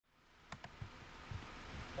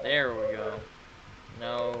There we go.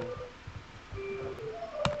 No.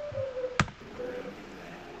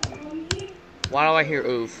 Why do I hear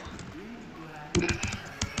oof?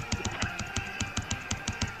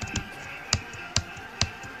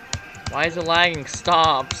 Why is it lagging?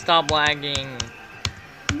 Stop! Stop lagging!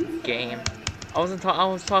 Game. I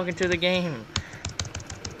was talking to the game.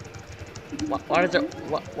 Why does it?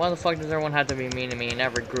 Why the fuck does everyone have to be mean to me in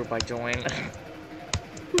every group I join?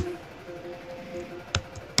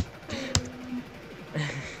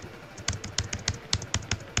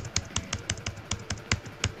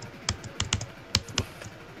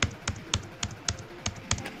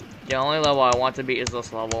 The only level I want to beat is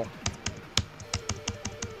this level.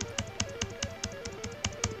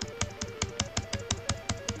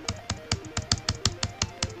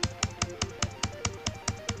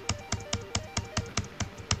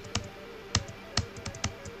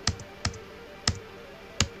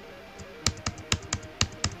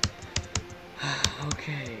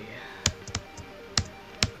 Okay.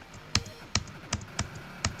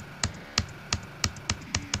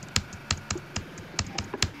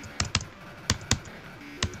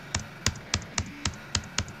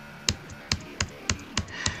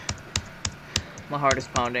 My heart is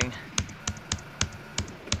pounding.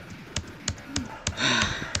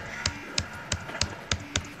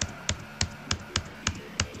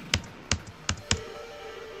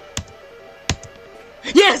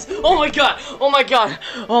 Yes! Oh my god! Oh my god!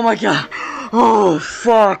 Oh my god! Oh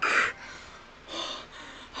fuck!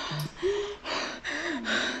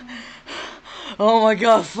 Oh my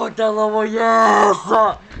god! Fuck that level! Yes!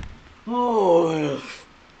 Oh!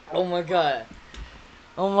 Oh my god!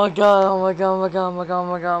 Oh my god! Oh my god! Oh my god! Oh my god! Oh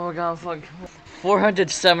my god! Oh my god! Fuck!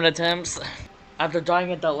 407 attempts after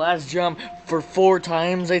dying at that last jump for 4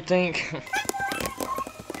 times, I think.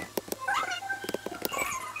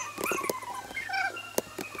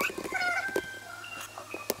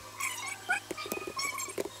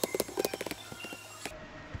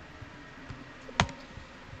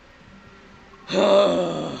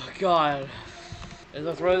 Oh god. Is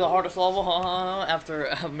this really the hardest level?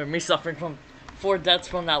 After me suffering from 4 deaths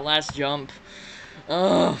from that last jump.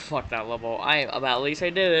 Fuck that level. At least I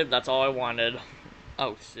did it. That's all I wanted.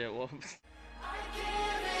 Oh shit, whoops.